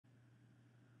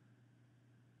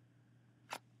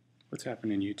What's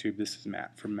happening YouTube? This is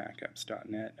Matt from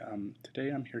MacApps.net. Today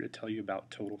I'm here to tell you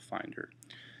about Total Finder.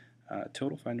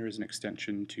 Total Finder is an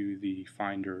extension to the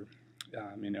Finder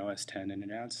in OS X, and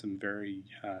it adds some very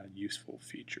useful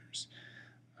features.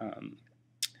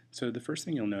 So the first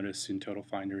thing you'll notice in Total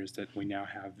Finder is that we now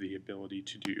have the ability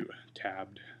to do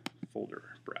tabbed folder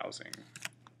browsing.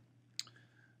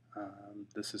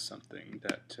 This is something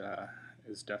that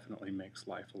definitely makes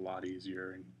life a lot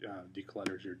easier and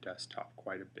declutters your desktop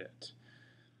quite a bit.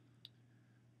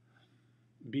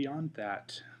 Beyond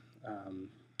that,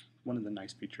 one of the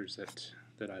nice features that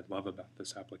I love about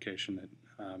this application that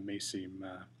may seem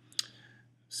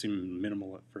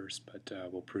minimal at first, but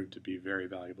will prove to be very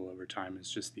valuable over time, is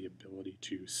just the ability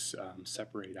to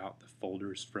separate out the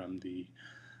folders from the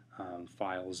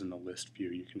files in the list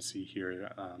view. You can see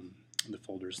here the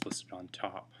folders listed on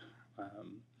top,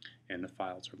 and the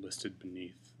files are listed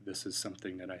beneath. This is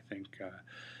something that I think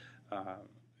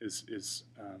is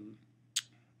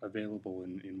available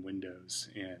in Windows,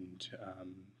 and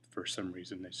for some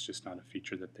reason it's just not a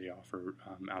feature that they offer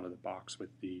out of the box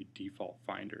with the default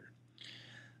Finder.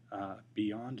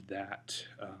 Beyond that,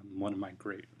 one of my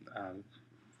great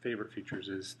favorite features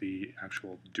is the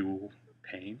actual dual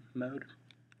pane mode.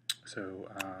 So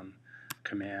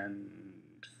Command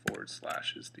 /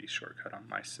 is the shortcut on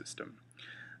my system.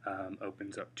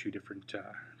 Opens up two different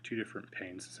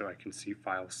panes, so I can see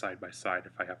files side by side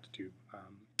if I have to do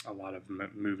a lot of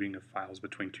moving of files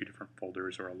between two different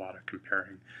folders or a lot of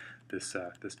comparing. This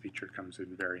feature comes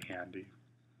in very handy.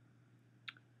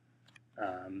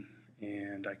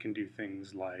 And I can do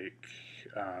things like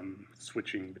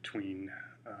switching between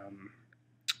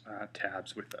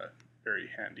tabs with a very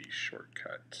handy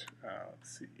shortcut.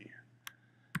 Let's see if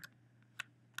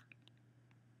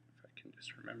I can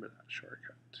just remember that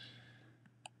shortcut.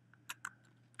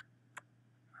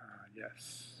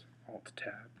 Yes,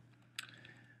 Alt-Tab.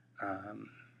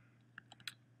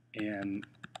 And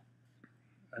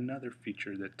another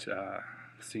feature that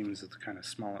seems kind of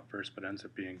small at first but ends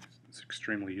up being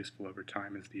extremely useful over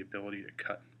time is the ability to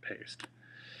cut and paste.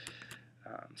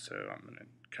 So I'm going to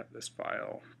cut this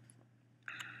file,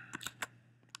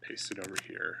 paste it over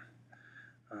here,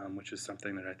 which is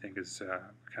something that I think is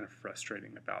kind of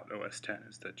frustrating about OS X,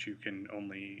 is that you can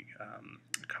only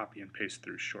copy and paste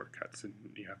through shortcuts, and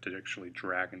you have to actually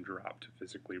drag and drop to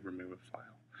physically remove a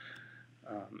file,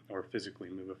 or physically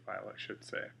move a file, I should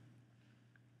say.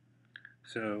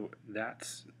 So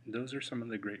those are some of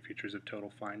the great features of Total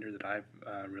Finder that I've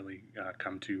really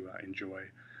come to enjoy,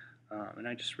 and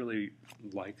I just really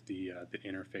like the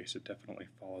interface. It definitely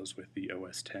follows with the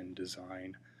OS X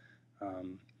design.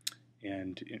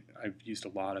 I've used a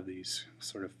lot of these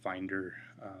sort of Finder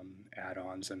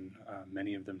add-ons, and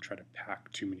many of them try to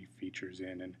pack too many features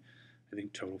in, and I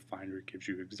think Total Finder gives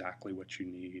you exactly what you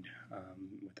need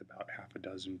with about half a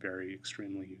dozen very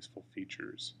extremely useful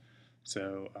features.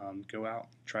 So go out,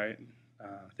 try it.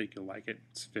 I think you'll like it.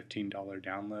 It's a $15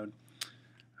 download.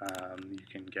 You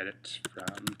can get it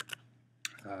from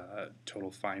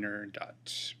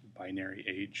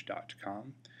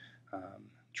totalfinder.binaryage.com.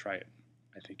 Try it.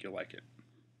 I think you'll like it.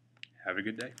 Have a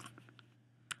good day.